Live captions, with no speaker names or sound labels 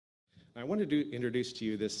I wanted to introduce to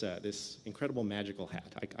you this incredible magical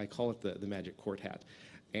hat. I call it the magic court hat.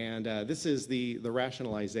 And this is the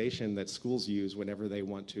rationalization that schools use whenever they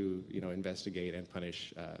want to, investigate and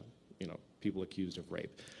punish, people accused of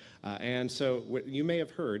rape. And so you may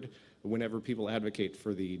have heard whenever people advocate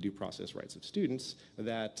for the due process rights of students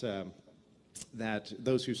that that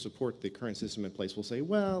those who support the current system in place will say,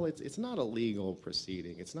 well, it's not a legal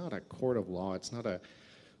proceeding, it's not a court of law, it's not a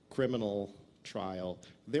criminal trial.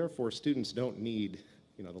 Therefore, students don't need,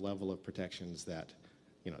 the level of protections that,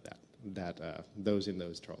 those in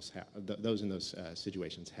those trials have, those in those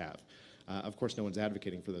situations have. Of course, no one's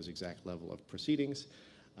advocating for those exact level of proceedings.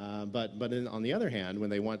 But on the other hand,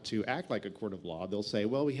 when they want to act like a court of law, they'll say,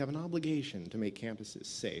 well, we have an obligation to make campuses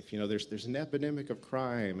safe. There's an epidemic of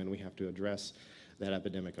crime, and we have to address that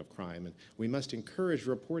epidemic of crime. And we must encourage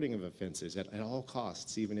reporting of offenses at all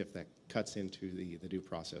costs, even if that cuts into the due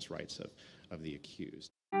process rights of the accused.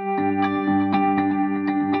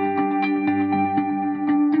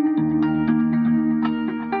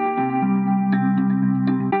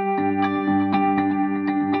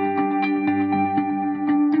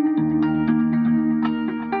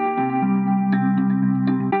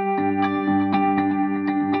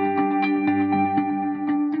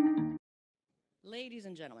 Ladies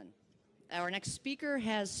and gentlemen, our next speaker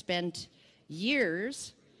has spent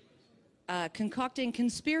years concocting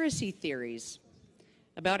conspiracy theories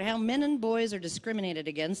about how men and boys are discriminated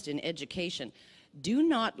against in education. Do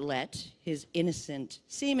not let his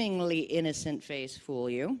seemingly innocent face fool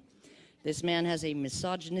you. This man has a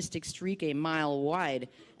misogynistic streak a mile wide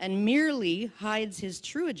and merely hides his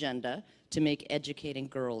true agenda to make educating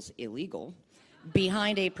girls illegal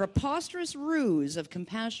behind a preposterous ruse of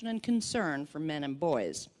compassion and concern for men and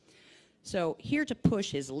boys. So here to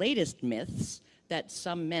push his latest myths, that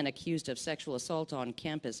some men accused of sexual assault on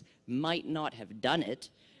campus might not have done it,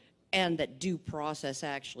 and that due process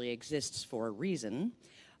actually exists for a reason,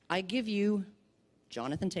 I give you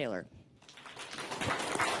Jonathan Taylor.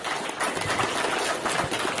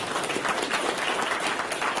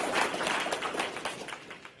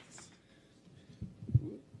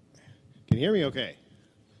 Can you hear me okay?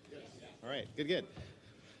 Yes. All right, good.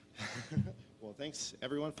 Well, thanks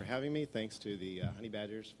everyone for having me. Thanks to the Honey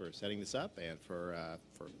Badgers for setting this up and for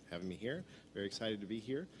having me here. Very excited to be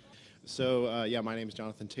here. So yeah, my name is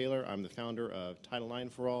Jonathan Taylor. I'm the founder of Title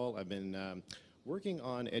IX for All. I've been working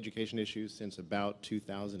on education issues since about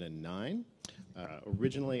 2009.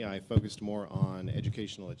 Originally, I focused more on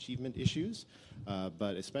educational achievement issues,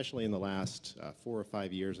 but especially in the last 4 or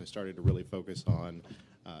 5 years, I started to really focus on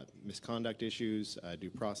misconduct issues, due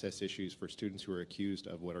process issues for students who are accused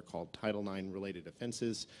of what are called Title IX related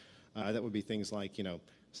offenses. That would be things like,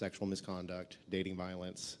 sexual misconduct, dating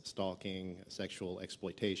violence, stalking, sexual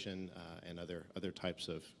exploitation, and other types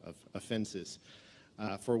of offenses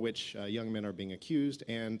for which young men are being accused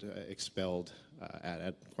and expelled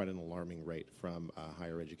at quite an alarming rate from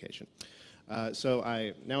higher education. So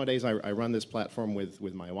nowadays I run this platform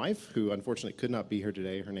with my wife, who unfortunately could not be here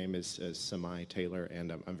today. Her name is ICMI Taylor,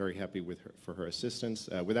 and I'm very happy for her assistance.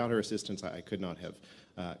 Without her assistance, I could not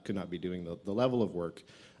be doing the level of work.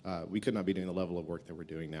 We could not be doing the level of work that we're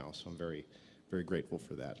doing now. So I'm very, very grateful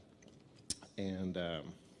for that. And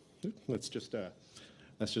that's just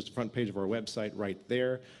the front page of our website right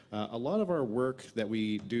there. A lot of our work that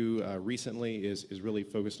we do recently is really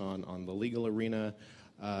focused on the legal arena.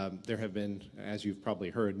 There have been, as you've probably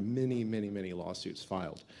heard, many lawsuits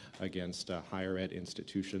filed against higher ed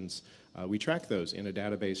institutions. We track those in a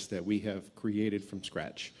database that we have created from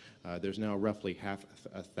scratch. There's now roughly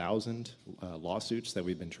 1,000 lawsuits that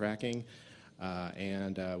we've been tracking,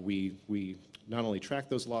 and we not only track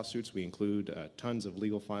those lawsuits, we include tons of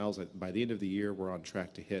legal files. By the end of the year, we're on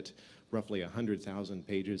track to hit roughly 100,000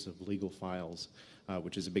 pages of legal files,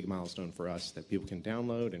 which is a big milestone for us that people can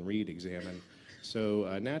download and read, examine.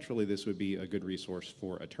 So naturally, this would be a good resource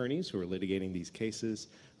for attorneys who are litigating these cases.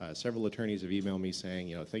 Several attorneys have emailed me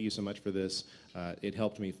saying, thank you so much for this. It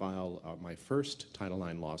helped me file my first Title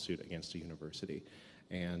IX lawsuit against a university.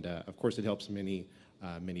 And of course, it helps many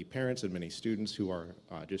parents and many students who are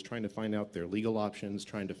just trying to find out their legal options,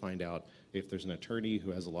 trying to find out if there's an attorney who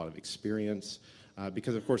has a lot of experience.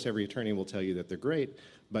 Because of course, every attorney will tell you that they're great,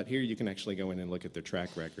 but here you can actually go in and look at their track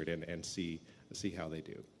record and see how they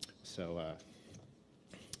do. So.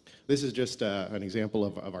 This is just an example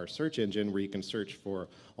of our search engine where you can search for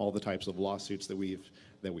all the types of lawsuits that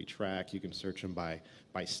we track. You can search them by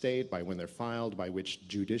state, by when they're filed, by which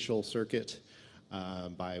judicial circuit,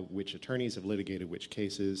 by which attorneys have litigated which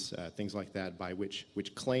cases, things like that, by which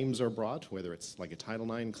claims are brought, whether it's like a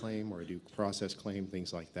Title IX claim or a due process claim,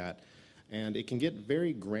 things like that. And it can get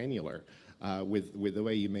very granular with the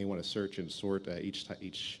way you may want to search and sort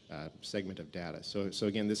each segment of data. So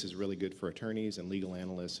again, this is really good for attorneys and legal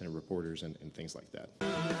analysts and reporters and things like that.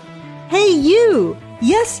 Hey you!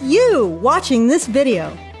 Yes, you! Watching this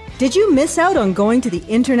video. Did you miss out on going to the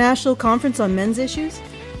International Conference on Men's Issues?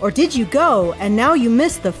 Or did you go and now you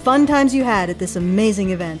missed the fun times you had at this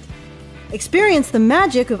amazing event? Experience the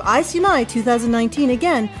magic of ICMI 2019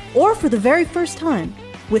 again or for the very first time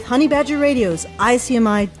with Honey Badger Radio's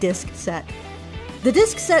ICMI disc set. The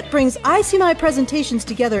disc set brings ICMI presentations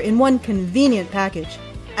together in one convenient package,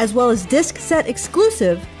 as well as disc set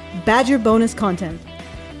exclusive Badger bonus content.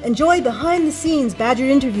 Enjoy behind-the-scenes Badger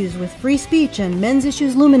interviews with free speech and men's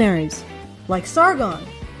issues luminaries like Sargon,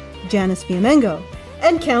 Janice Fiamengo,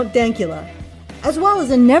 and Count Dankula, as well as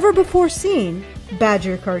a never-before-seen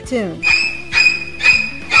Badger cartoon.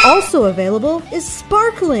 Also available is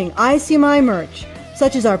sparkling ICMI merch,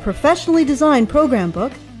 such as our professionally designed program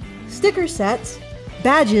book, sticker sets,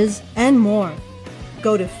 badges, and more.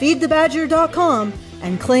 Go to feedthebadger.com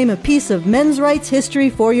and claim a piece of men's rights history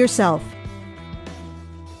for yourself.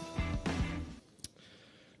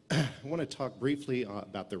 I want to talk briefly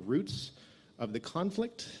about the roots of the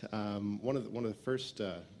conflict. One of the first,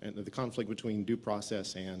 the conflict between due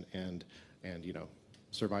process and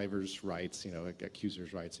survivors' rights,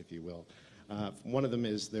 accusers' rights, if you will. One of them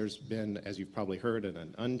is there's been, as you've probably heard,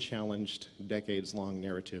 an unchallenged, decades-long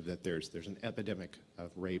narrative that there's an epidemic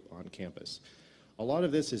of rape on campus. A lot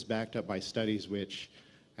of this is backed up by studies which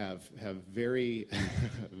have very,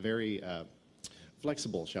 very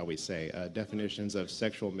flexible, shall we say, definitions of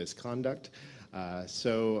sexual misconduct.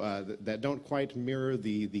 That don't quite mirror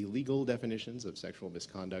the legal definitions of sexual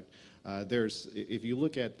misconduct. If you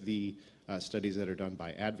look at the studies that are done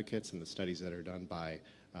by advocates and the studies that are done by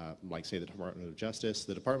like, say, the Department of Justice.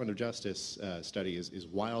 The Department of Justice study is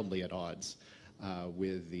wildly at odds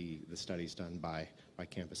with the studies done by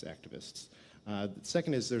campus activists. The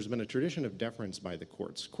second is there's been a tradition of deference by the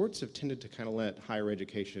courts. Courts have tended to kind of let higher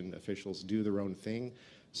education officials do their own thing,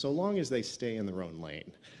 so long as they stay in their own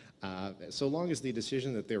lane. So long as the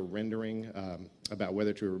decision that they're rendering about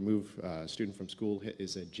whether to remove a student from school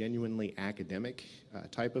is a genuinely academic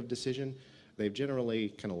type of decision, they've generally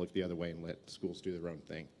kind of looked the other way and let schools do their own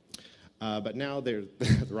thing. But now they're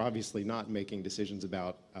obviously not making decisions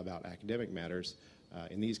about academic matters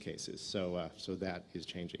in these cases, so that is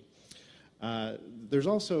changing. There's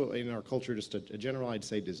also in our culture just a general, I'd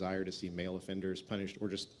say, desire to see male offenders punished or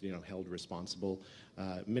just held responsible.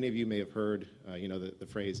 Many of you may have heard the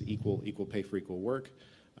phrase equal pay for equal work.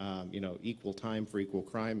 Equal time for equal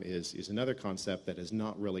crime is another concept that has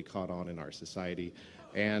not really caught on in our society,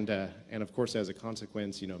 and of course, as a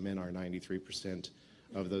consequence, men are 93%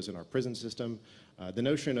 of those in our prison system. The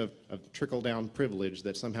notion of trickle-down privilege,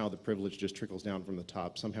 that somehow the privilege just trickles down from the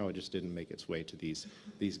top, somehow it just didn't make its way to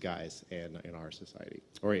these guys in our society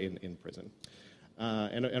or in prison.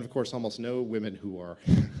 And of course, almost no women who are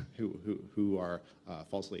who are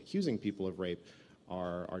falsely accusing people of rape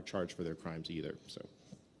are charged for their crimes either. So.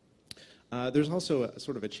 There's also a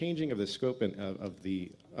sort of a changing of the scope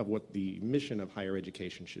of what the mission of higher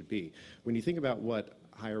education should be. When you think about what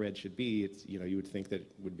higher ed should be, you would think that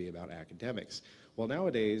it would be about academics. Well,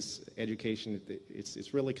 nowadays, education,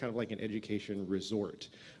 it's really kind of like an education resort,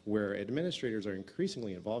 where administrators are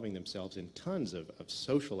increasingly involving themselves in tons of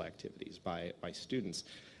social activities by students,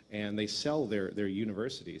 and they sell their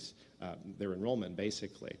universities, their enrollment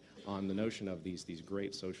basically, on the notion of these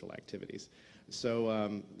great social activities.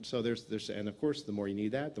 So there's and of course, the more you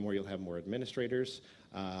need that, the more you'll have more administrators,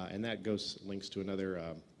 and that links to another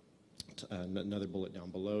bullet down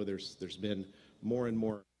below. There's been more and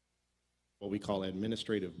more what we call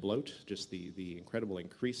administrative bloat, just the incredible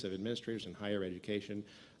increase of administrators in higher education.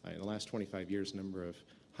 In the last 25 years, the number of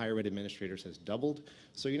higher ed administrators has doubled.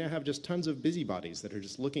 So you now have just tons of busybodies that are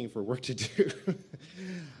just looking for work to do.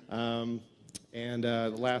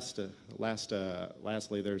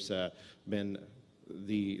 Lastly, there's been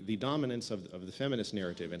the dominance of the feminist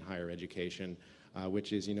narrative in higher education,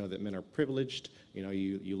 which is, that men are privileged.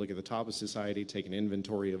 You look at the top of society, take an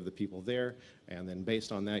inventory of the people there, and then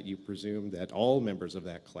based on that, you presume that all members of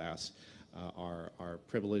that class are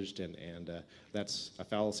privileged, and that's a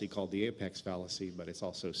fallacy called the apex fallacy, but it's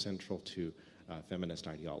also central to feminist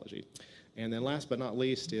ideology. And then last but not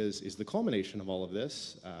least is the culmination of all of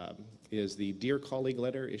this, is the Dear Colleague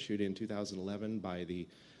letter issued in 2011 by the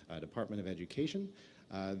Department of Education.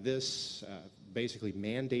 This basically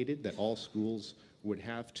mandated that all schools would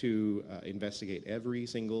have to investigate every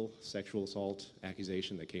single sexual assault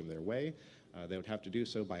accusation that came their way. They would have to do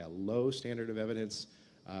so by a low standard of evidence,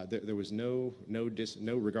 There was no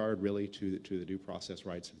regard really to the due process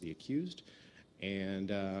rights of the accused,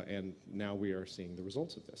 and now we are seeing the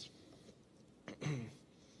results of this.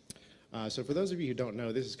 So for those of you who don't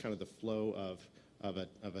know, this is kind of the flow of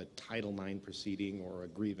a Title IX proceeding or a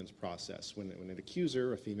grievance process. When an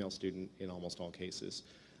accuser, a female student in almost all cases,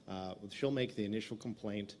 she'll make the initial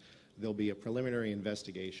complaint. There'll be a preliminary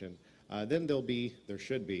investigation. Then there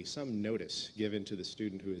should be some notice given to the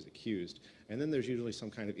student who is accused. And then there's usually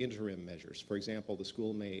some kind of interim measures. For example, the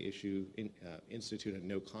school may institute a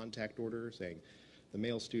no contact order saying the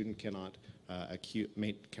male student cannot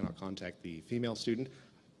contact the female student.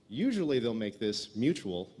 Usually they'll make this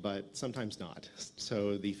mutual, but sometimes not.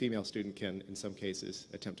 So the female student can, in some cases,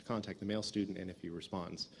 attempt to contact the male student, and if he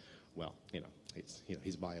responds, well,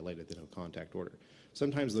 he's violated the no contact order.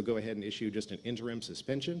 Sometimes they'll go ahead and issue just an interim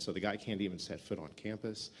suspension, so the guy can't even set foot on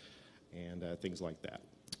campus, and things like that.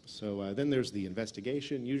 So then there's the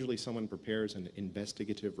investigation. Usually someone prepares an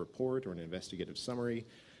investigative report or an investigative summary,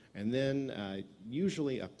 and then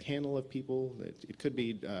usually a panel of people. It could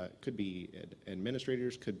be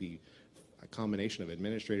administrators, could be a combination of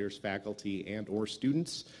administrators, faculty, and/or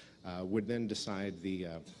students would then decide the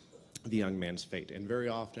young man's fate. And very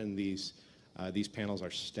often these panels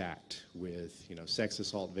are stacked with sex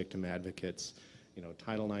assault victim advocates,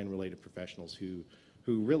 Title IX related professionals who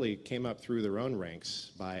really came up through their own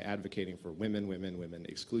ranks by advocating for women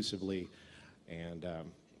exclusively, and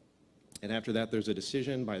after that there's a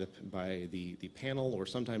decision by the panel, or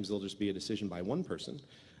sometimes there'll just be a decision by one person,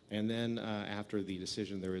 and then after the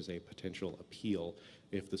decision there is a potential appeal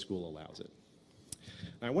if the school allows it.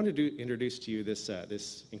 Now, I wanted to introduce to you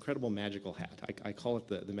this incredible magical hat. I call it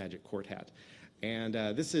the magic court hat. And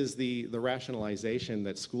this is the rationalization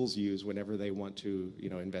that schools use whenever they want to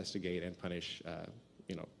investigate and punish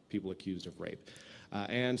people accused of rape.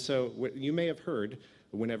 And so you may have heard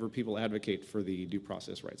whenever people advocate for the due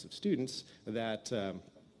process rights of students that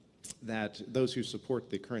those who support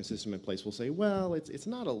the current system in place will say, well, it's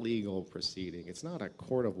not a legal proceeding, it's not a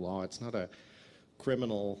court of law, it's not a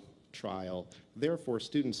criminal trial. Therefore,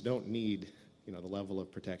 students don't need the level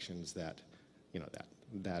of protections that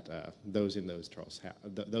those in those trials have,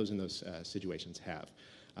 those in those situations have.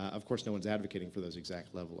 Of course, no one's advocating for those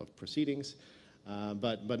exact level of proceedings.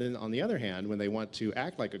 But on the other hand, when they want to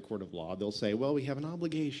act like a court of law, they'll say, well, we have an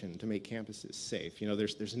obligation to make campuses safe.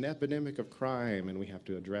 There's an epidemic of crime, and we have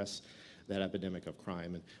to address that epidemic of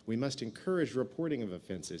crime. And we must encourage reporting of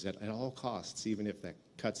offenses at all costs, even if that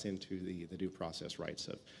cuts into the due process rights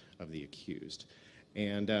of the accused.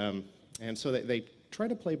 And so they try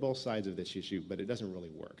to play both sides of this issue, but it doesn't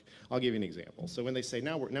really work. I'll give you an example. So when they say,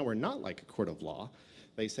 now we're not like a court of law,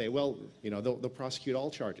 they say, well, they'll prosecute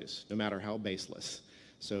all charges, no matter how baseless.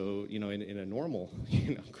 So, in a normal,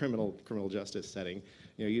 criminal justice setting,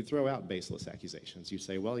 you throw out baseless accusations. You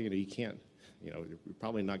say, well, you can't, you're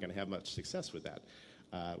probably not going to have much success with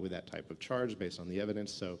that type of charge based on the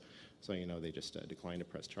evidence. So they just decline to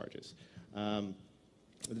press charges.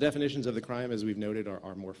 The definitions of the crime, as we've noted,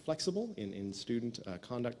 are more flexible in student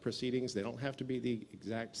conduct proceedings. They don't have to be the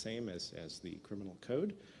exact same as the criminal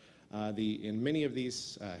code. In many of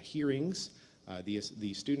these hearings,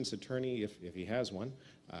 the student's attorney, if he has one,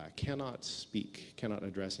 cannot speak, cannot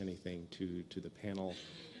address anything to the panel,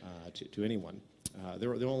 to anyone.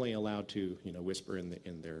 They're only allowed to whisper in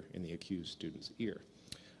the accused student's ear.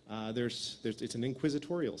 It's an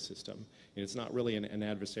inquisitorial system, and it's not really an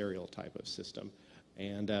adversarial type of system.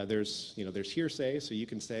 And there's hearsay, so you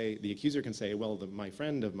can say, the accuser can say, well, my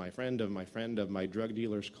friend of my friend of my friend of my drug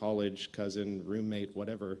dealer's college cousin, roommate,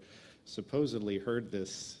 whatever, supposedly heard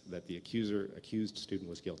this, that the accused student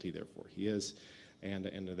was guilty, therefore he is, and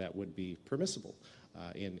that would be permissible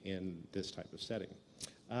in this type of setting.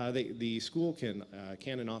 The school can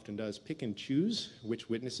and often does pick and choose which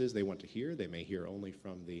witnesses they want to hear. They may hear only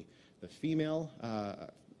from the female,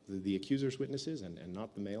 the accuser's witnesses, and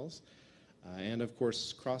not the males. And of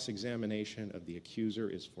course, cross-examination of the accuser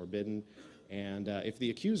is forbidden. And if the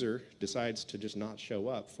accuser decides to just not show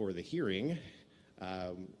up for the hearing,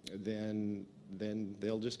 then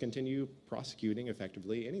they'll just continue prosecuting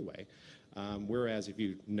effectively anyway. Whereas if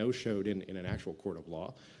you no-showed in an actual court of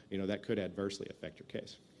law, that could adversely affect your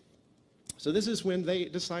case. So this is when they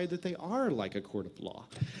decide that they are like a court of law.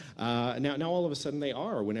 Now all of a sudden they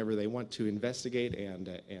are, whenever they want to investigate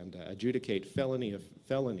and adjudicate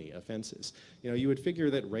felony offenses. You would figure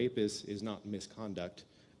that rape is not misconduct.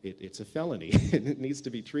 It's a felony. It needs to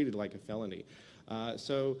be treated like a felony.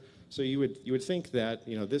 So So you would think that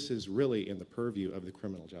this is really in the purview of the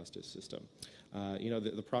criminal justice system.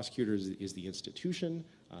 The prosecutor is the institution,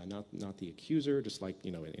 not the accuser. Just like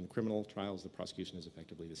in criminal trials, the prosecution is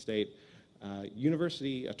effectively the state.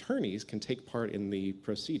 University attorneys can take part in the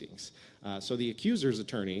proceedings. So the accuser's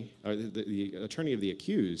attorney, or the attorney of the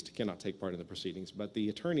accused, cannot take part in the proceedings, but the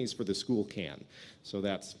attorneys for the school can. So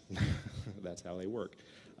that's that's how they work.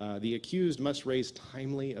 The accused must raise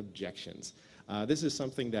timely objections. This is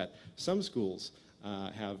something that some schools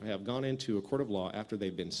have gone into a court of law after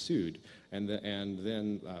they've been sued, and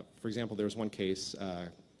then, for example, there was one case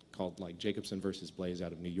called like Jacobson versus Blaze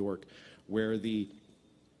out of New York, where the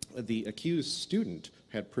accused student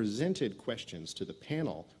had presented questions to the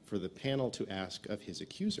panel for the panel to ask of his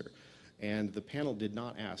accuser. And the panel did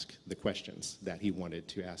not ask the questions that he wanted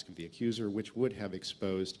to ask of the accuser, which would have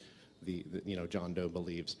exposed John Doe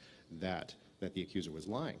believes that the accuser was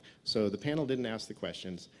lying. So the panel didn't ask the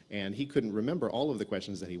questions, and he couldn't remember all of the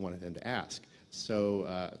questions that he wanted them to ask. So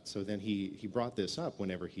then he brought this up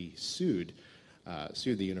whenever he sued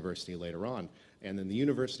the university later on. And then the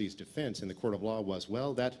university's defense in the court of law was,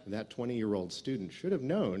 well, that 20-year-old student should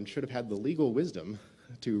have had the legal wisdom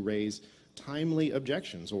to raise timely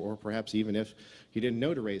objections, or perhaps even if he didn't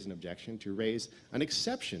know to raise an objection, to raise an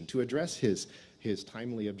exception to address his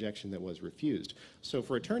timely objection that was refused. So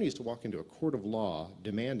for attorneys to walk into a court of law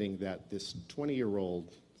demanding that this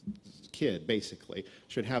 20-year-old kid basically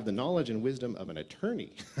should have the knowledge and wisdom of an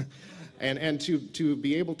attorney and to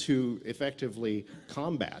be able to effectively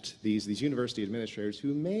combat these university administrators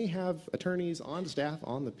who may have attorneys on staff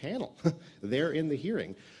on the panel there in the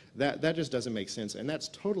hearing, that just doesn't make sense, and that's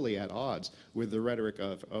totally at odds with the rhetoric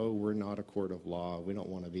of, oh, we're not a court of law, we don't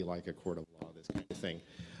want to be like a court of law, this kind of thing.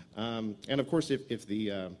 And of course, if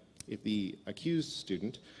the accused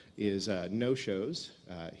student is no-shows,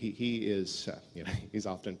 he's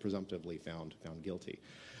often presumptively found guilty.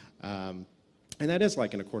 And that is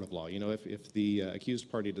like in a court of law. If the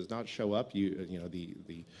accused party does not show up,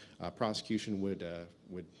 the prosecution would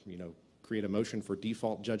create a motion for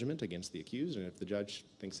default judgment against the accused, and if the judge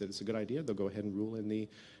thinks that it's a good idea, they'll go ahead and rule in the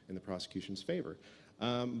prosecution's favor.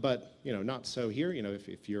 But not so here.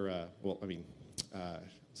 If you're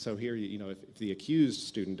so here, if the accused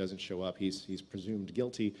student doesn't show up, he's presumed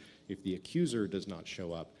guilty. If the accuser does not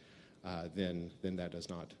show up, then that does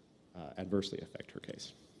not adversely affect her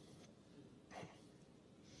case.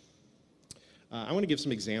 I want to give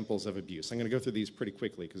some examples of abuse. I'm going to go through these pretty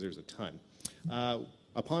quickly because there's a ton.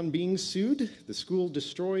 Upon being sued, the school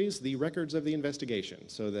destroys the records of the investigation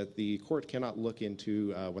so that the court cannot look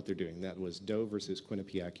into what they're doing. That was Doe versus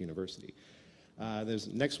Quinnipiac University. There's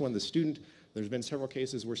next one, the student. There's been several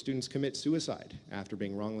cases where students commit suicide after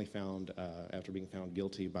being wrongly found, after being found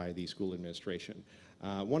guilty by the school administration.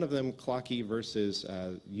 One of them, Clockey versus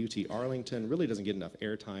UT Arlington, really doesn't get enough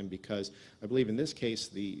airtime because I believe in this case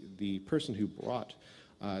the person who brought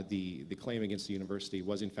the claim against the university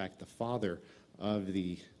was in fact the father of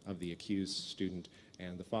the accused student,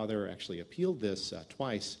 and the father actually appealed this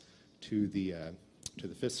twice to the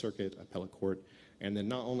Fifth Circuit Appellate Court. And then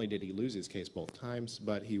not only did he lose his case both times,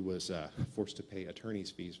 but he was forced to pay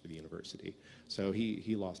attorney's fees for the university. So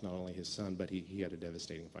he lost not only his son, but he had a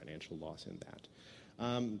devastating financial loss in that.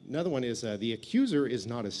 Another one is the accuser is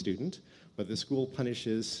not a student, but the school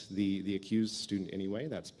punishes the accused student anyway.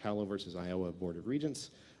 That's Palo versus Iowa Board of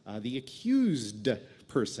Regents. The accused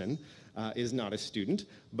person is not a student,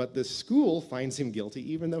 but the school finds him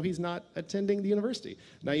guilty even though he's not attending the university.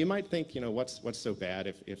 Now you might think, what's so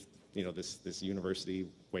bad if this university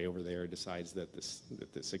way over there decides that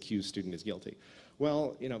this accused student is guilty.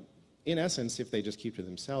 Well, in essence, if they just keep to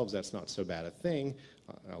themselves, that's not so bad a thing,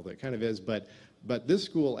 although it kind of is, but this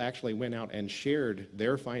school actually went out and shared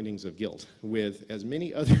their findings of guilt with as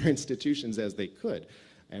many other institutions as they could.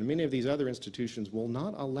 And many of these other institutions will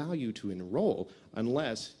not allow you to enroll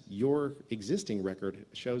unless your existing record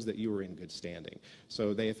shows that you were in good standing.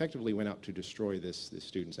 So they effectively went out to destroy this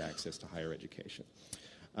student's access to higher education.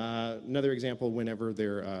 Another example, whenever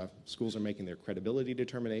their schools are making their credibility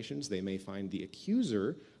determinations, they may find the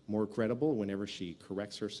accuser more credible whenever she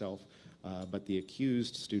corrects herself, but the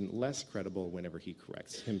accused student less credible whenever he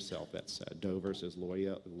corrects himself. That's Doe versus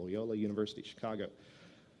Loyola University, Chicago.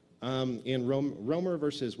 In Romer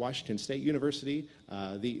versus Washington State University,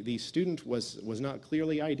 the student was not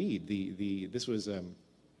clearly ID'd. This was a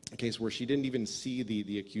case where she didn't even see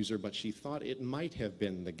the accuser, but she thought it might have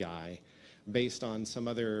been the guy based on some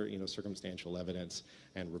other circumstantial evidence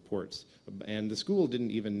and reports. And the school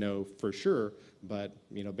didn't even know for sure, but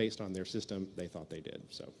based on their system, they thought they did.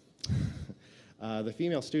 So The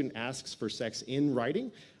female student asks for sex in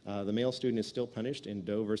writing. The male student is still punished in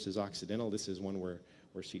Doe versus Occidental. This is one where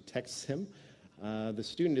she texts him. The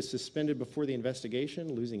student is suspended before the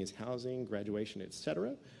investigation, losing his housing, graduation,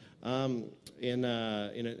 etc.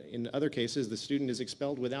 In other cases, the student is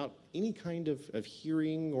expelled without any kind of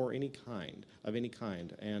hearing or any kind.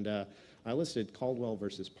 And I listed Caldwell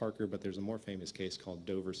versus Parker, but there's a more famous case called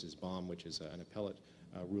Doe versus Baum, which is an appellate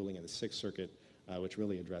ruling in the Sixth Circuit, which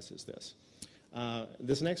really addresses this.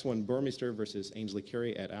 This next one, Burmeister versus Ainsley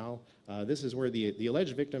Carey et al. This is where the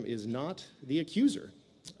alleged victim is not the accuser,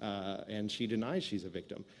 and she denies she's a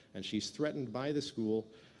victim, and she's threatened by the school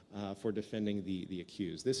for defending the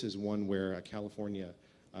accused. This is one where a California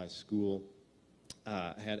school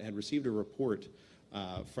had received a report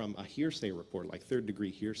from a hearsay report, like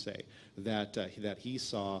third-degree hearsay, that he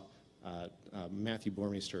saw Matthew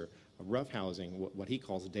Burmeister roughhousing what he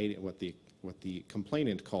calls dating, what the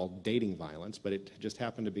complainant called dating violence, but it just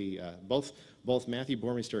happened to be both Matthew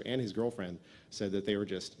Burmeister and his girlfriend said that they were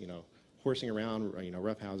just horsing around,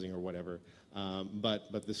 roughhousing or whatever.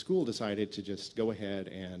 But the school decided to just go ahead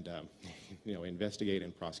and investigate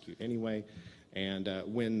and prosecute anyway. And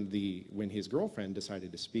when his girlfriend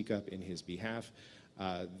decided to speak up in his behalf,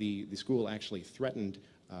 the school actually threatened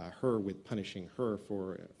her with punishing her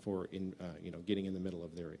for getting in the middle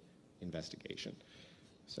of their investigation.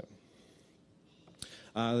 So.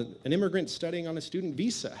 An immigrant studying on a student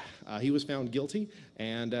visa. He was found guilty,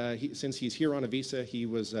 and since he's here on a visa, he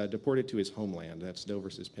was deported to his homeland. That's Doe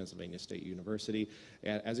versus Pennsylvania State University.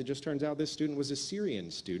 As it just turns out, this student was a Syrian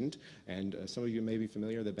student, and some of you may be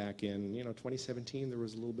familiar that back in 2017 there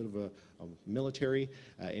was a little bit of a military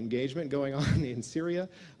engagement going on in Syria.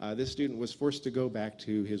 This student was forced to go back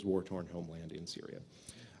to his war-torn homeland in Syria.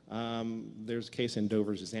 There's a case in Doe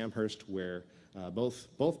versus Amherst where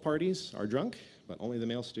both parties are drunk, but only the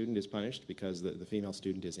male student is punished because the female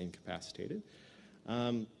student is incapacitated.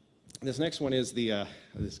 This next one is this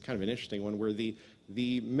is kind of an interesting one where the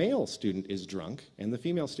male student is drunk and the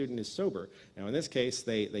female student is sober. Now in this case,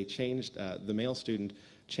 they changed, the male student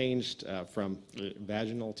changed from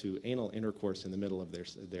vaginal to anal intercourse in the middle of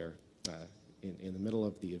in the middle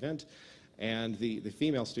of the event, and the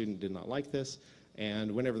female student did not like this.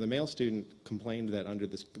 And whenever the male student complained that under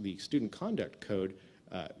the student conduct code,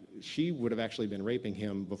 she would have actually been raping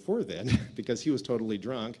him before then because he was totally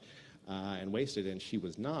drunk and wasted, and she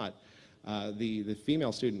was not. The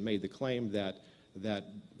female student made the claim that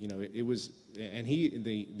it was, and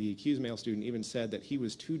the accused male student even said that he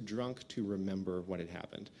was too drunk to remember what had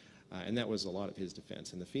happened, and that was a lot of his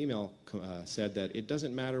defense. And the female said that it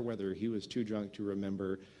doesn't matter whether he was too drunk to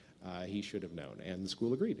remember, he should have known, and the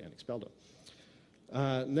school agreed and expelled him.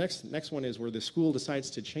 Next one is where the school decides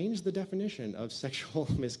to change the definition of sexual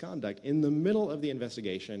misconduct in the middle of the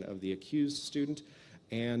investigation of the accused student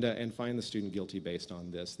and find the student guilty based on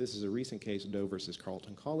this. This is a recent case, Doe versus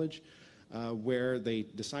Carleton College, where they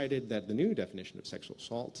decided that the new definition of sexual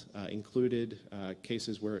assault included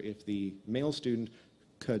cases where if the male student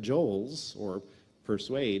cajoles or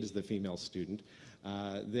persuades the female student,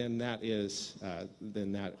 then that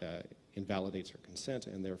invalidates her consent,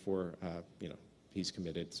 and therefore, he's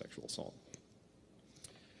committed sexual assault.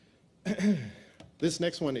 This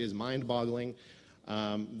next one is mind-boggling.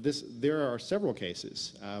 There are several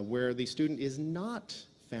cases where the student is not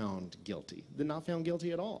found guilty. They're not found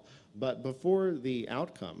guilty at all. But before the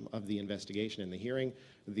outcome of the investigation and the hearing,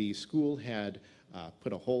 the school had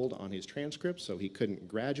put a hold on his transcript, so he couldn't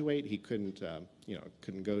graduate. He couldn't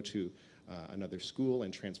go to another school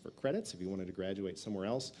and transfer credits if he wanted to graduate somewhere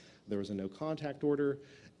else. There was a no-contact order,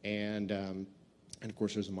 and of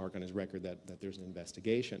course, there's a mark on his record that there's an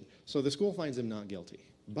investigation. So the school finds him not guilty,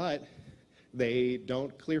 but they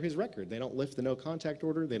don't clear his record. They don't lift the no-contact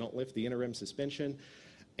order. They don't lift the interim suspension.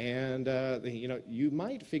 And you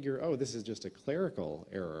might figure, oh, this is just a clerical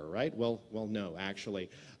error, right? Well, no,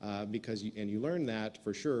 actually, because you learn that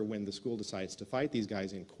for sure when the school decides to fight these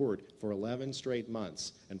guys in court for 11 straight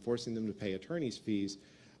months and forcing them to pay attorney's fees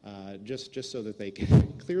just so that they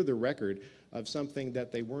can clear the record of something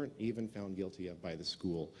that they weren't even found guilty of by the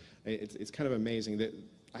school. It's kind of amazing that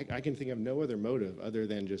I can think of no other motive other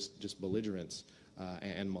than just belligerence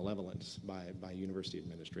and malevolence by university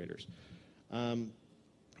administrators.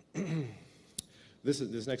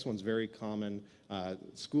 This next one's very common.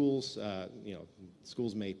 Schools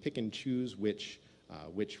may pick and choose which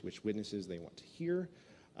witnesses they want to hear.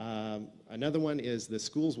 Another one is the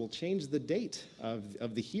schools will change the date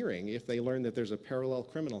of the hearing if they learn that there's a parallel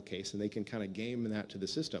criminal case, and they can kind of game that to the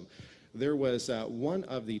system. There was one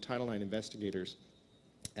of the Title IX investigators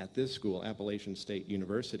at this school, Appalachian State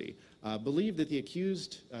University, believed that the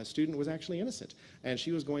accused student was actually innocent, and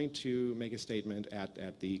she was going to make a statement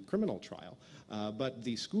at the criminal trial. But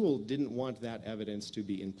the school didn't want that evidence to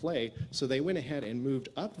be in play, so they went ahead and moved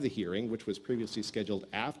up the hearing, which was previously scheduled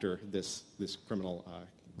after this criminal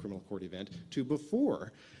court event, to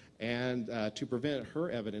before, and to prevent her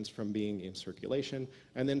evidence from being in circulation,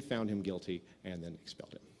 and then found him guilty and then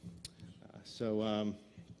expelled him.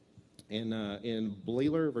 In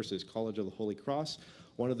Blayler versus College of the Holy Cross,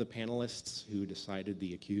 one of the panelists who decided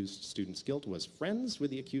the accused student's guilt was friends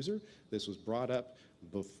with the accuser. This was brought up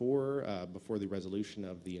before the resolution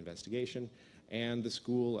of the investigation, and the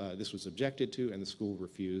school, this was objected to, and the school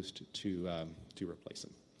refused to replace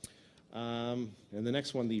him. And the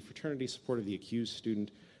next one, the fraternity support of the accused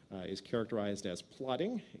student is characterized as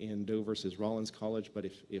plotting in Doe versus Rollins College, but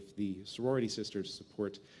if the sorority sisters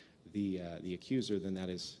support the accuser, then that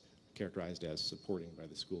is characterized as supporting by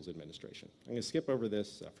the school's administration. I'm going to skip over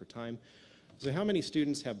this for time. So how many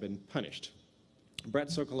students have been punished? Brett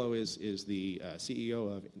Sokolow is the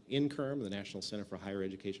CEO of INCRM, the National Center for Higher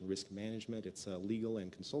Education Risk Management. It's a legal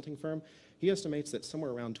and consulting firm. He estimates that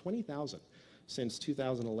somewhere around 20,000 since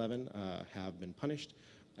 2011 have been punished.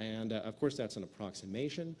 And of course, that's an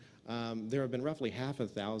approximation. There have been roughly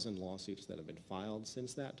 600 lawsuits that have been filed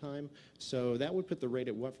since that time. So that would put the rate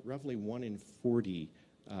at roughly 1 in 40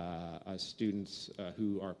 students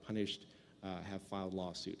who are punished have filed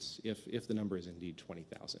lawsuits, if the number is indeed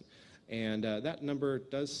 20,000. And that number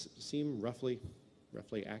does seem roughly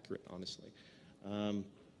accurate, honestly.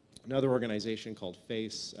 Another organization called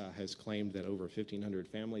FACE has claimed that over 1,500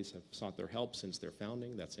 families have sought their help since their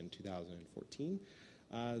founding. That's in 2014.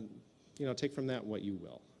 Take from that what you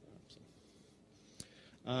will.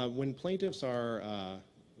 When plaintiffs are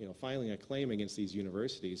filing a claim against these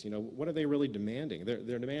universities, what are they really demanding?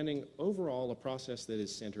 They're demanding overall a process that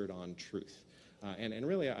is centered on truth. And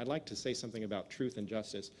really, I'd like to say something about truth and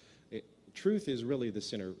justice. Truth is really the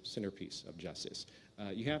centerpiece of justice.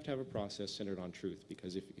 You have to have a process centered on truth,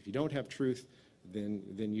 because if you don't have truth,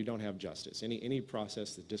 then you don't have justice. Any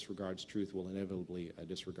process that disregards truth will inevitably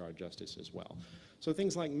disregard justice as well. So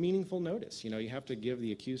things like meaningful notice. You have to give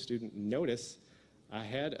the accused student notice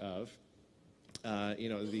ahead of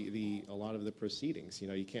a lot of the proceedings.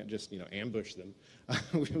 You can't just ambush them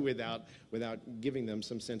without giving them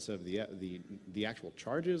some sense of the actual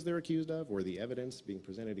charges they're accused of or the evidence being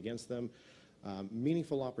presented against them.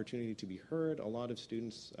 Meaningful opportunity to be heard. A lot of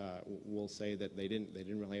students will say that they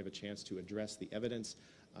didn't really have a chance to address the evidence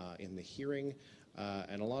in the hearing,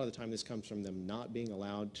 and a lot of the time this comes from them not being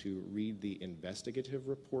allowed to read the investigative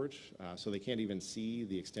report, so they can't even see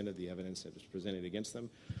the extent of the evidence that was presented against them.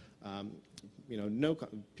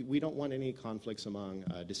 We don't want any conflicts among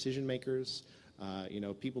decision makers.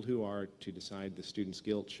 People who are to decide the student's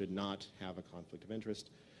guilt should not have a conflict of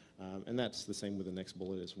interest. And that's the same with the next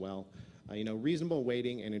bullet as well. Reasonable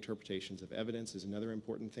weighting and interpretations of evidence is another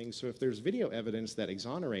important thing. So if there's video evidence that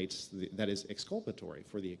exonerates, that is exculpatory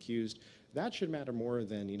for the accused, that should matter more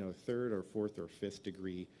than, third or fourth or fifth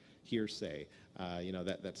degree hearsay.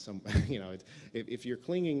 That's some,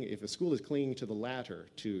 if a school is clinging to the latter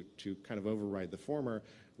to kind of override the former,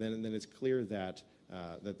 then it's clear that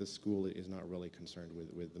the school is not really concerned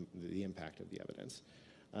with the impact of the evidence.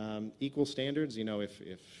 Equal standards,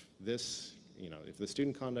 if the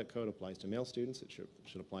student conduct code applies to male students, it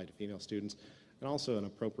should apply to female students, and also an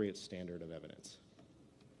appropriate standard of evidence.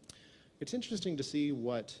 It's interesting to see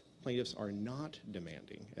what plaintiffs are not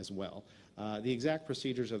demanding as well. The exact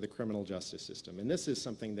procedures of the criminal justice system, and this is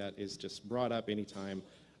something that is just brought up anytime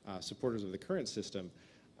supporters of the current system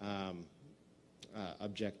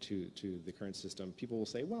object to the current system. People will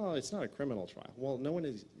say, well, it's not a criminal trial. Well, no one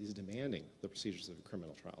is demanding the procedures of a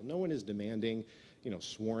criminal trial. No one is demanding,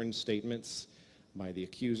 sworn statements by the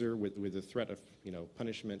accuser with the threat of,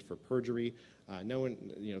 punishment for perjury.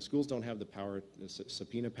 Schools don't have the power,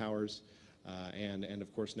 subpoena powers, and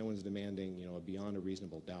of course, no one's demanding, a beyond a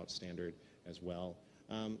reasonable doubt standard as well.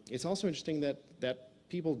 It's also interesting that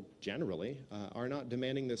people generally are not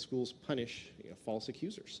demanding that schools punish false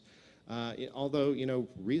accusers. Although,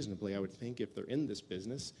 reasonably, I would think if they're in this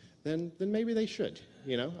business, then maybe they should,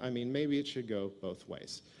 maybe it should go both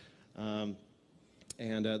ways.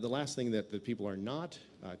 And the last thing that people are not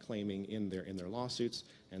claiming in their lawsuits,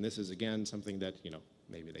 and this is, again, something that,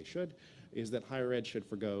 maybe they should, is that higher ed should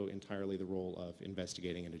forgo entirely the role of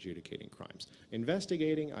investigating and adjudicating crimes.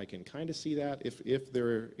 Investigating, I can kind of see that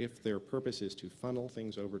if their purpose is to funnel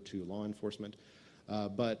things over to law enforcement,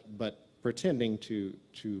 but pretending to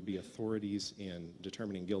be authorities in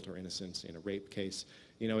determining guilt or innocence in a rape case,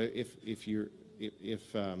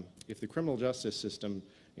 if the criminal justice system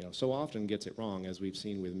so often gets it wrong, as we've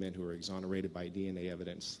seen with men who are exonerated by DNA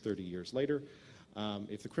evidence 30 years later.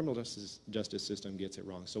 If the criminal justice system gets it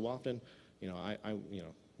wrong so often,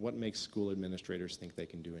 what makes school administrators think they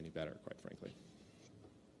can do any better, quite frankly?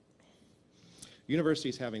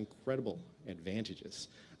 Universities have incredible advantages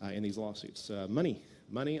in these lawsuits.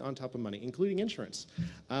 Money on top of money, including insurance.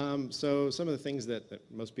 So some of the things that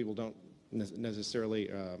most people don't necessarily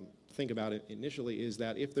think about it initially is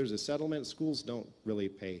that if there's a settlement, schools don't really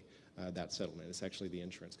pay that settlement. It's actually the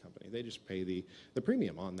insurance company. They just pay the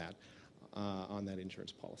premium on that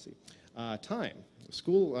insurance policy. Time.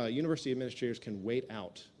 University administrators can wait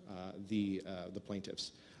out the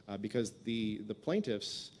plaintiffs because the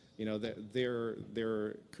plaintiffs,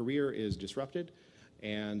 their career is disrupted,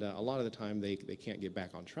 and a lot of the time they can't get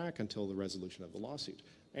back on track until the resolution of the lawsuit.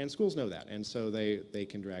 And schools know that, and so they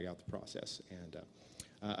can drag out the process. And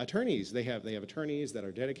attorneys, they have attorneys that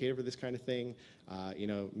are dedicated for this kind of thing.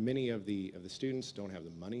 Many of the students don't have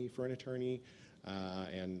the money for an attorney,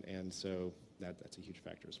 and so that's a huge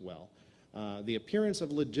factor as well. The appearance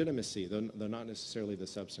of legitimacy, though not necessarily the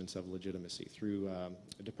substance of legitimacy, through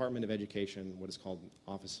the Department of Education, what is called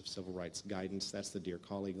Office of Civil Rights Guidance. That's the Dear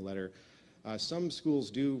Colleague letter. Some schools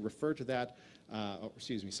do refer to that,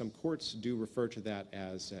 some courts do refer to that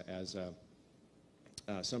as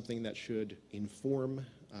something that should inform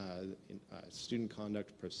student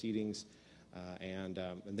conduct proceedings, and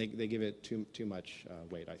they give it too much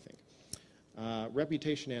weight, I think.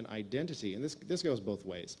 Reputation and identity, and this goes both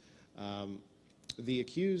ways. The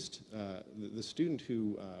accused, the student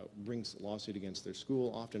who brings a lawsuit against their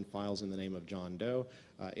school often files in the name of John Doe.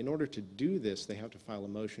 In order to do this, they have to file a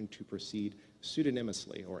motion to proceed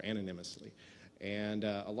pseudonymously or anonymously. And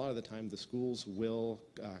a lot of the time, the schools will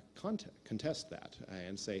contest that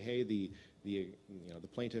and say, hey, the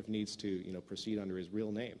plaintiff needs to proceed under his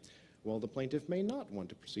real name. Well, the plaintiff may not want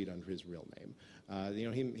to proceed under his real name.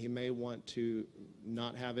 He may want to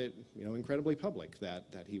not have it incredibly public that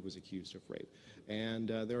he was accused of rape. And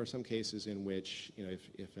there are some cases in which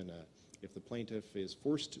if the plaintiff is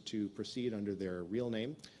forced to proceed under their real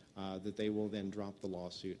name, that they will then drop the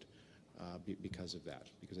lawsuit because of that,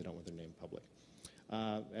 because they don't want their name public.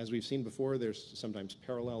 As we've seen before, there's sometimes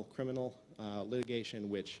parallel criminal litigation,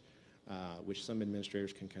 which some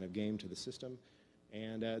administrators can kind of game to the system.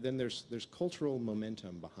 And then there's cultural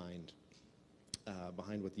momentum behind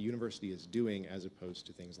what the university is doing, as opposed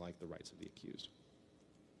to things like the rights of the accused.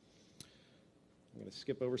 I'm going to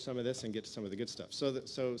skip over some of this and get to some of the good stuff.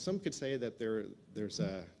 So some could say that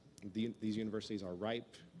these universities are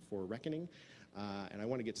ripe for reckoning, and I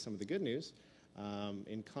want to get to some of the good news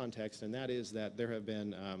in context, and that is that there have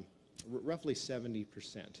been roughly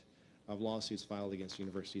 70% of lawsuits filed against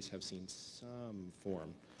universities have seen some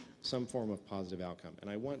form of positive outcome. And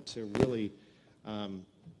I want to really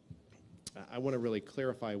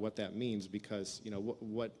clarify what that means, because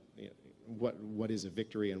what is a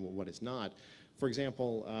victory and what is not. For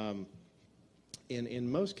example,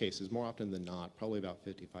 in most cases, more often than not, probably about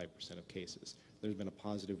 55% of cases, there's been a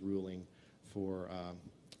positive ruling for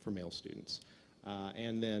male students.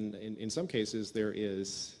 And then in some cases, there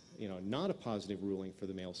is not a positive ruling for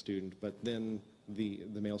the male student, but then the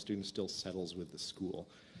male student still settles with the school.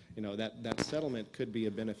 That settlement could be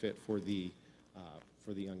a benefit for the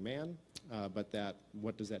young man, but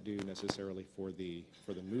what does that do necessarily for the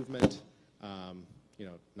movement?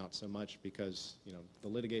 Not so much, because the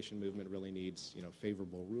litigation movement really needs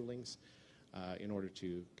favorable rulings in order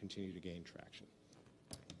to continue to gain traction.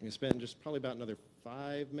 I'm going to spend just probably about another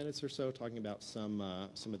 5 minutes or so talking about some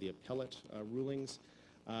of the appellate rulings.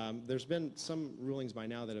 There's been some rulings by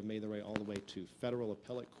now that have made their way all the way to federal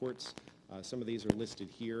appellate courts. Some of these are listed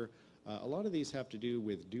here. A lot of these have to do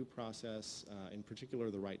with due process, in particular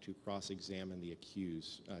the right to cross-examine the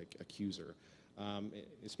accuser,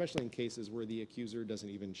 especially in cases where the accuser doesn't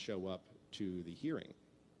even show up to the hearing.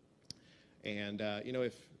 And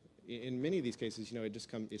if in many of these cases,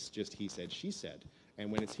 it's just he said, she said. And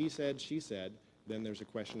when it's he said, she said, then there's a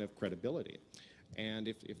question of credibility. And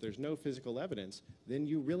if there's no physical evidence, then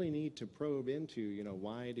you really need to probe into,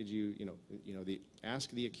 why did you, ask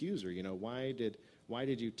the accuser, why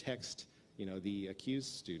did you text, the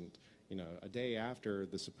accused student, a day after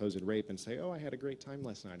the supposed rape and say, oh, I had a great time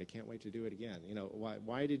last night, I can't wait to do it again.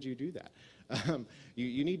 Why did you do that?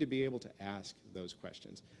 You need to be able to ask those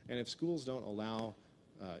questions. And if schools don't allow,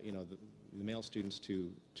 the male students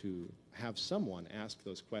to have someone ask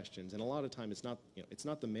those questions, and a lot of time it's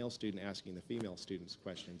not the male student asking the female students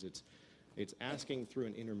questions, it's asking through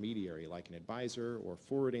an intermediary like an advisor, or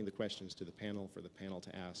forwarding the questions to the panel for the panel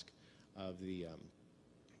to ask of the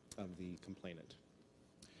complainant.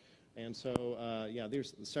 And so, yeah,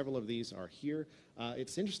 there's several of these are here.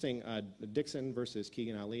 It's interesting, Dixon versus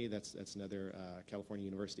Keegan Ali, that's another California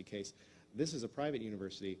university case. This is a private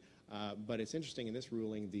university, but it's interesting in this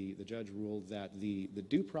ruling, the judge ruled that the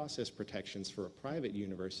due process protections for a private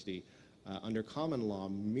university under common law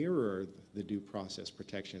mirror the due process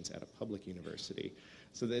protections at a public university.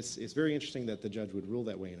 So it's very interesting that the judge would rule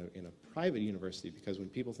that way in a private university, because when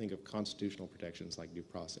people think of constitutional protections like due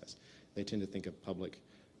process, they tend to think of public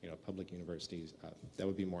universities. That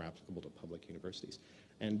would be more applicable to public universities.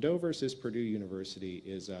 And Doe versus Purdue University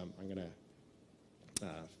is, I'm going to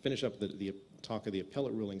finish up the talk of the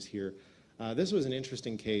appellate rulings here. This was an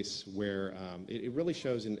interesting case where it really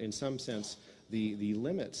shows in some sense the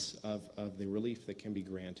limits of the relief that can be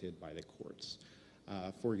granted by the courts.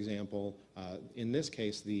 For example, in this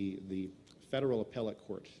case, the federal appellate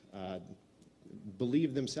court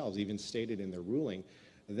believed themselves, even stated in their ruling,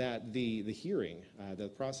 that the hearing, the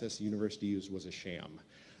process the university used was a sham.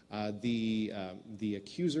 The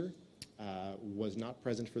accuser was not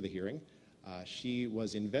present for the hearing. She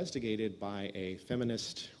was investigated by a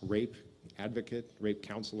feminist rape advocate, rape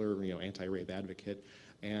counselor, anti-rape advocate,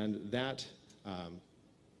 and that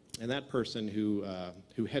person who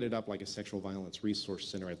headed up like a sexual violence resource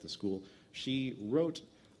center at the school, she wrote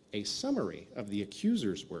a summary of the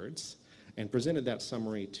accuser's words and presented that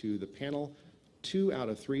summary to the panel. 2 out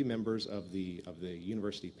of 3 members of the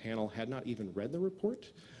university panel had not even read the report.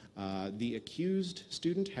 The accused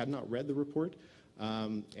student had not read the report,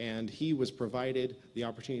 and he was provided the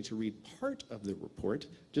opportunity to read part of the report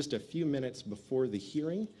just a few minutes before the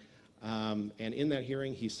hearing. And in that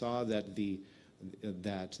hearing, he saw that the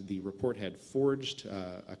report had forged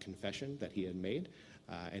a confession that he had made,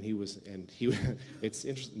 it's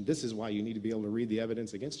interesting. This is why you need to be able to read the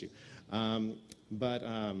evidence against you.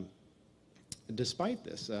 Despite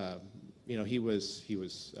this, he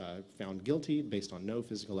was found guilty based on no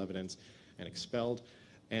physical evidence and expelled.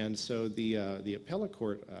 And so the appellate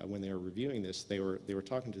court, when they were reviewing this, they were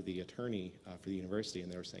talking to the attorney for the university,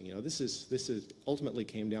 and they were saying, this is ultimately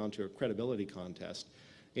came down to a credibility contest,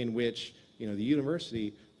 in which the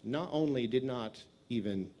university not only did not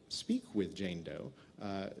even speak with Jane Doe,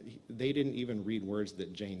 they didn't even read words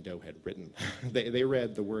that Jane Doe had written. They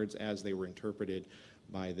read the words as they were interpreted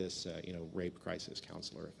by this rape crisis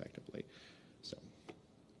counselor, effectively. So,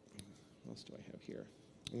 what else do I have here?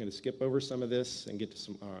 I'm going to skip over some of this and get to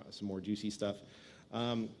some more juicy stuff.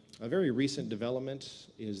 A very recent development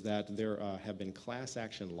is that there have been class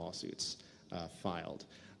action lawsuits filed.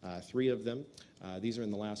 3 of them. These are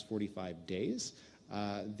in the last 45 days.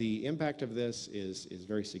 The impact of this is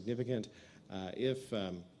very significant. If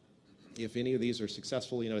any of these are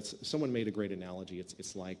successful, someone made a great analogy.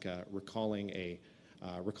 It's like recalling a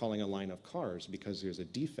line of cars because there's a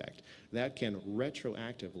defect. That can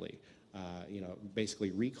retroactively,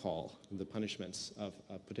 basically recall the punishments of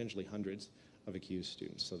potentially hundreds of accused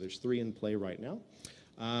students. So there's 3 in play right now.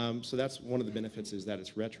 So that's one of the benefits, is that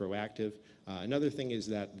it's retroactive. Another thing is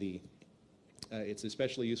that it's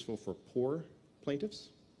especially useful for poor plaintiffs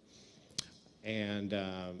and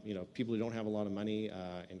people who don't have a lot of money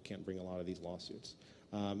and can't bring a lot of these lawsuits.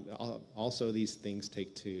 Also, these things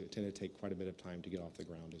tend to take quite a bit of time to get off the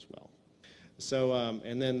ground as well. So,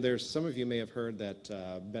 and then there's some of you may have heard that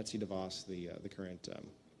Betsy DeVos, the current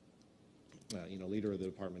leader of the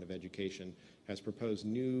Department of Education, has proposed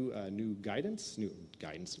new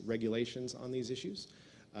regulations on these issues,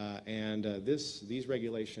 and these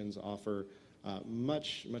regulations offer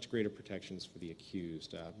much greater protections for the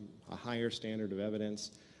accused, a higher standard of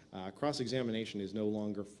evidence. Cross-examination is no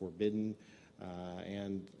longer forbidden.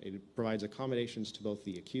 And it provides accommodations to both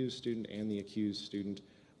the accused student and the accused student.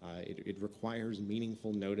 It requires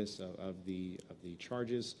meaningful notice of the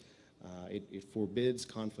charges. It forbids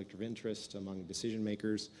conflict of interest among decision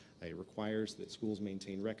makers. It requires that schools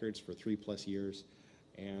maintain records for 3+ years,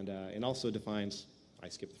 and it also defines. I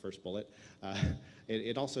skipped the first bullet.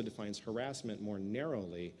 It also defines harassment more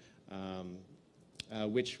narrowly.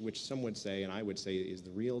 Which some would say, and I would say, is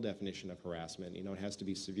the real definition of harassment. It has to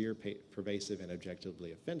be severe, pervasive, and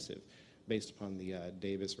objectively offensive, based upon the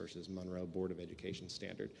Davis versus Monroe Board of Education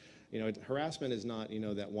standard. Harassment is not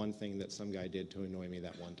that one thing that some guy did to annoy me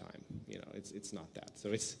that one time. It's not that.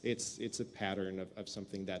 So it's a pattern of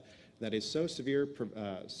something that is so severe,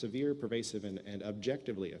 pervasive, and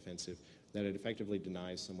objectively offensive that it effectively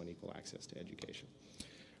denies someone equal access to education.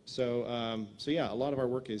 So yeah, a lot of our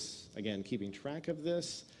work is, again, keeping track of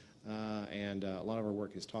this, and a lot of our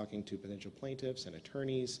work is talking to potential plaintiffs and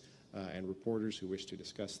attorneys and reporters who wish to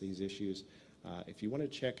discuss these issues. If you want to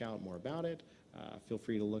check out more about it, feel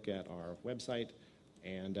free to look at our website,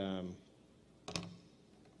 and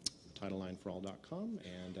TitleICMI19forall.com.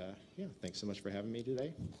 And yeah, thanks so much for having me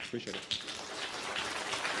today. Appreciate it.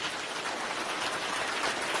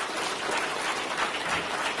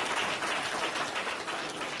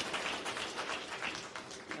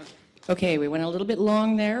 Okay, we went a little bit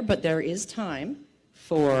long there, but there is time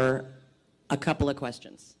for a couple of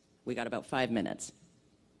questions. We got about 5 minutes.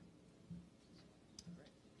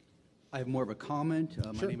 I have more of a comment.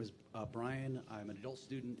 Sure. My name is Brian. I'm an adult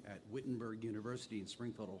student at Wittenberg University in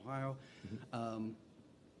Springfield, Ohio.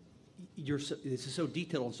 This is so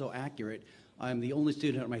detailed and so accurate. I'm the only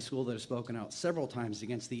student at my school that has spoken out several times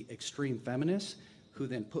against the extreme feminists who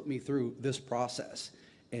then put me through this process.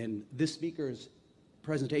 And this speaker's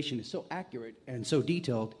presentation is so accurate and so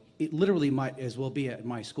detailed, it literally might as well be at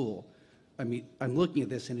my school. I mean, I'm looking at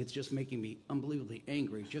this and it's just making me unbelievably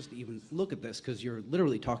angry just to even look at this, because you're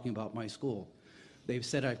literally talking about my school. They've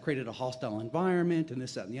said I've created a hostile environment and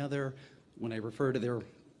this, that, and the other. When I refer to their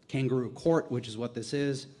kangaroo court, which is what this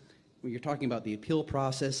is, when you're talking about the appeal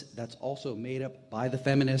process, that's also made up by the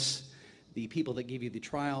feminists. The people that give you the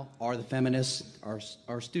trial are the feminists.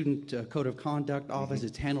 Our student code of conduct office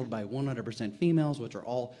is handled by 100% females, which are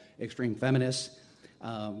all extreme feminists.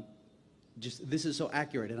 This is so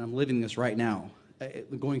accurate, and I'm living this right now,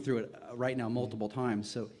 going through it right now multiple times.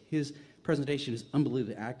 So his presentation is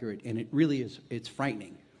unbelievably accurate, and it really is, it's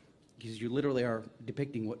frightening, because you literally are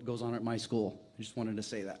depicting what goes on at my school. I just wanted to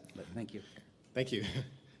say that, but thank you. Thank you.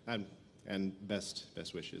 And best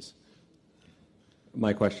wishes.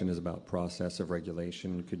 My question is about process of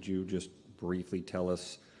regulation. Could you just briefly tell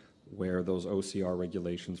us where those OCR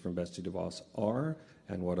regulations from Betsy DeVos are,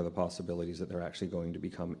 and what are the possibilities that they're actually going to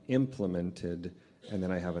become implemented? And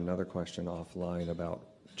then I have another question offline about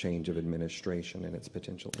change of administration and its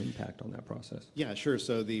potential impact on that process. Yeah, sure.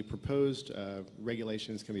 So the proposed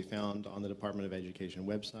regulations can be found on the Department of Education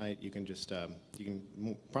website. You can just,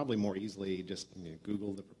 probably more easily just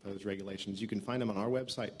Google the proposed regulations. You can find them on our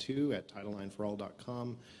website too at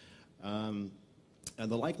TitleICMI19forall.com. And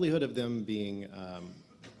the likelihood of them being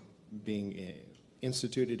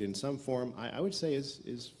instituted in some form, I would say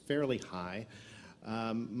is fairly high.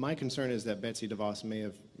 My concern is that Betsy DeVos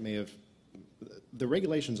may have. The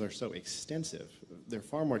regulations are so extensive. They're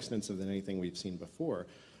far more extensive than anything we've seen before.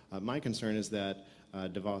 My concern is that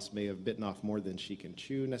DeVos may have bitten off more than she can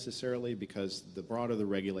chew necessarily, because the broader the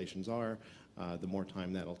regulations are, the more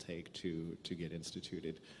time that'll take to get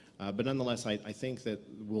instituted. But nonetheless, I think that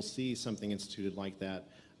we'll see something instituted like that.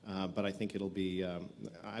 But I think it'll be.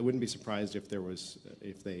 I wouldn't be surprised if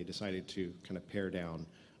they decided to kind of pare down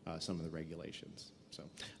some of the regulations. So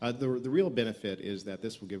the real benefit is that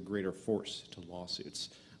this will give greater force to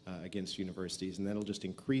lawsuits against universities, and that'll just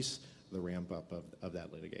increase the ramp up of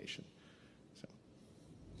that litigation. So.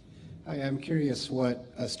 Hi, I'm curious what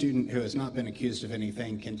a student who has not been accused of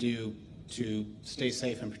anything can do to stay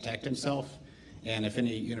safe and protect himself, and if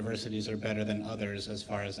any universities are better than others as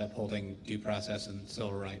far as upholding due process and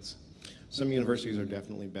civil rights. Some universities are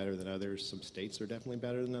definitely better than others. Some states are definitely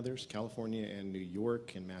better than others. California and New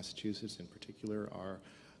York and Massachusetts in particular are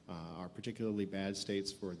particularly bad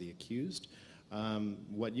states for the accused.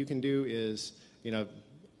 What you can do is,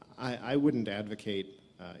 I wouldn't advocate,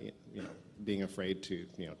 being afraid to,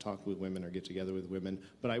 talk with women or get together with women,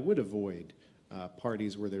 but I would avoid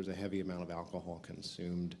parties where there's a heavy amount of alcohol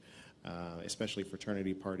consumed, especially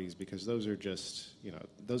fraternity parties, because those are just,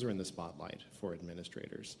 those are in the spotlight for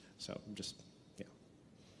administrators. So just, yeah.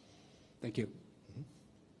 Thank you.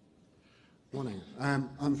 Morning.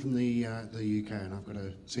 I'm from the UK, and I've got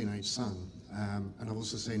a teenage son. And I've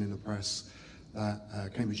also seen in the press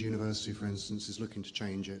that Cambridge University, for instance, is looking to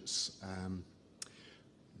change its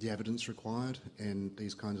the evidence required in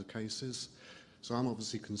these kinds of cases. So I'm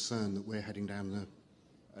obviously concerned that we're heading down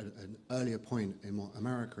an earlier point in what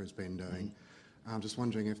America has been doing. I'm just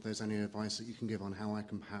wondering if there's any advice that you can give on how I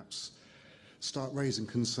can perhaps start raising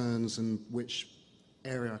concerns, and which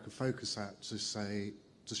area I could focus at to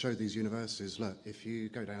show these universities, look, if you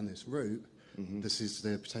go down this route, this is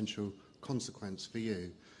the potential consequence for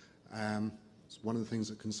you. It's one of the things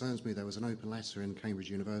that concerns me. There was an open letter in Cambridge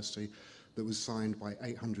University that was signed by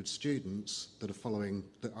 800 students that are following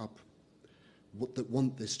that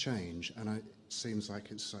want this change, and it seems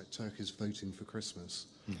like it's like turkeys voting for Christmas.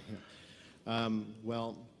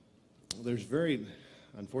 Well,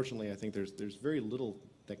 unfortunately, I think there's very little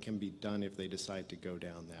that can be done if they decide to go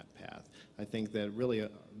down that path. I think that really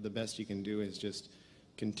the best you can do is just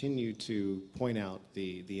continue to point out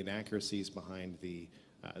the inaccuracies behind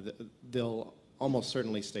they'll almost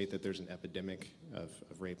certainly state that there's an epidemic of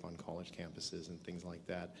rape on college campuses and things like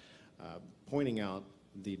that. Pointing out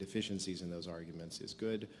the deficiencies in those arguments is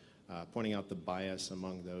good. Pointing out the bias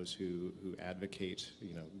among those who advocate,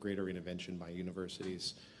 greater intervention by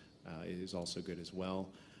universities is also good as well.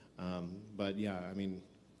 But yeah, I mean,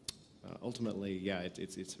 ultimately, yeah,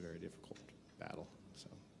 it's a very difficult battle. So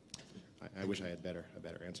I wish I had a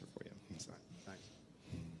better answer for you. So, thanks.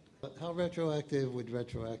 But how retroactive would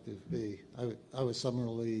retroactive be? I was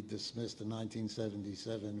summarily dismissed in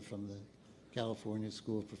 1977 from the California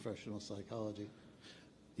School of Professional Psychology.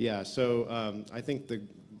 Yeah, so I think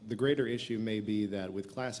the greater issue may be that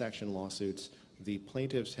with class action lawsuits, the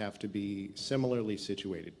plaintiffs have to be similarly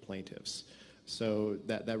situated plaintiffs. So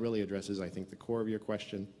that really addresses, I think, the core of your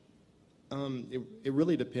question. It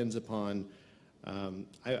really depends upon,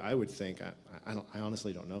 I would think, I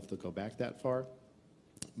honestly don't know if they'll go back that far,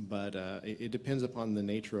 but it depends upon the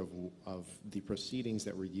nature of the proceedings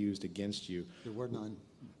that were used against you. There were none.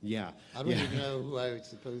 Yeah. I don't even know who I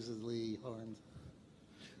supposedly harmed.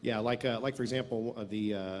 Yeah, like for example,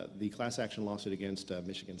 the class action lawsuit against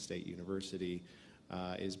Michigan State University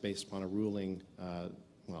is based upon a ruling, a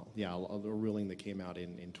ruling that came out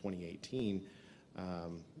in 2018,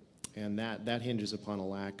 and that hinges upon a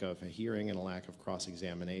lack of a hearing and a lack of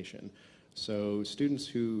cross-examination. So students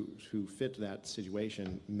who fit that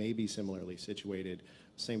situation may be similarly situated.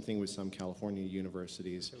 Same thing with some California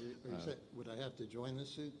universities. So would I have to join this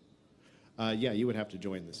suit? Yeah, you would have to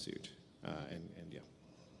join the suit, and yeah.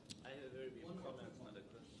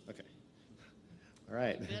 Okay. All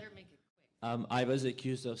right. You better make it quick. I was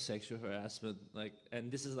accused of sexual harassment,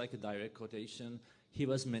 and this is like a direct quotation. He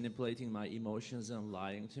was manipulating my emotions and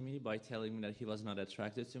lying to me by telling me that he was not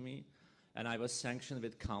attracted to me. And I was sanctioned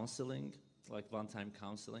with counseling, like one-time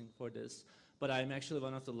counseling for this. But I'm actually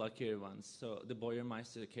one of the luckier ones. So the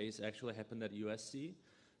Boyermeister case actually happened at USC.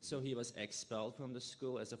 So he was expelled from the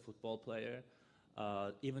school as a football player.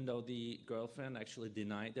 Even though the girlfriend actually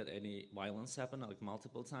denied that any violence happened, like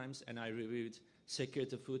multiple times, and I reviewed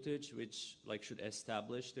security footage, which should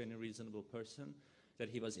establish to any reasonable person that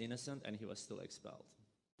he was innocent, and he was still expelled.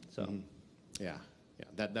 So, yeah,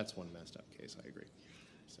 that's one messed up case. I agree.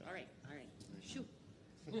 So. All right. Shoo.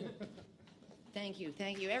 Thank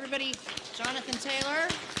you, everybody. Jonathan Taylor,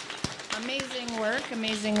 amazing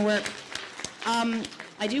work.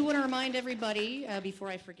 I do want to remind everybody before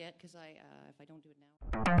I forget, because if I don't do it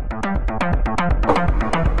now.